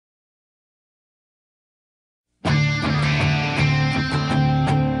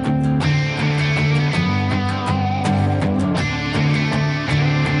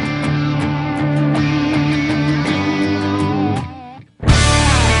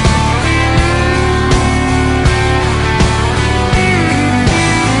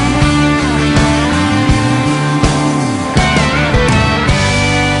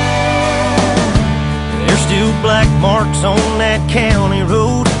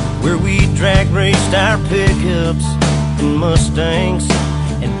raced our pickups and Mustangs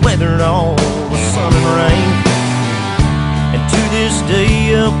and weathered all the sun and rain. And to this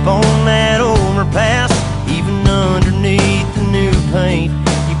day up on that overpass, even underneath the new paint,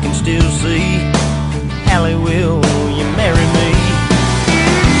 you can still see, Allie, will you marry me?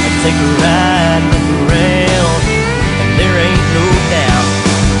 I'd take a ride and look around, and there ain't no doubt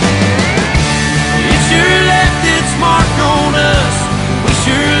it sure left its mark on us. We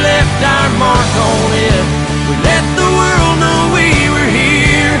sure left our mark on it. We let the world know we were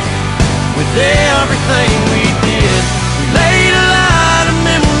here with everything we did. We laid a lot of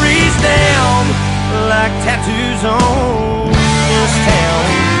memories down like tattoos on this town.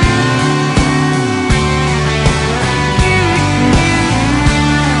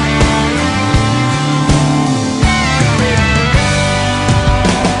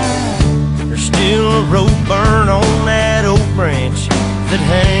 There's still a rope burn on that oak branch that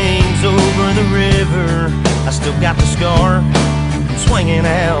hangs over the river. I still got the scar from swinging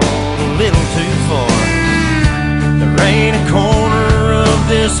out a little too far. There ain't a corner of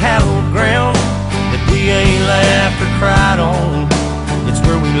this hallowed ground that we ain't laughed or cried on. It's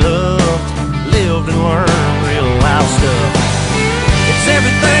where we loved, lived, and learned real life stuff. It's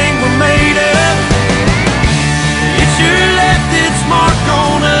everything we're made of. It sure left its mark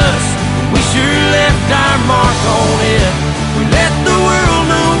on us. We sure left our mark on it. We let the world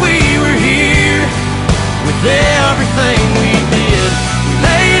know we were here with everything we did. We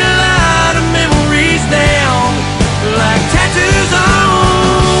laid a lot of memories down like tattoos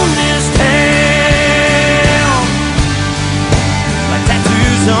on this town. Like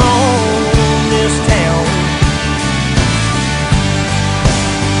tattoos on this town.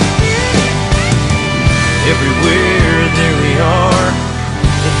 Everywhere there we are,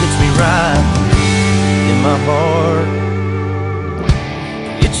 it hits me right in my heart.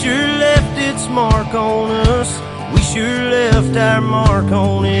 It sure left its mark on us. We sure left our mark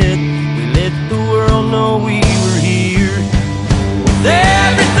on it. We let the world know we were here. There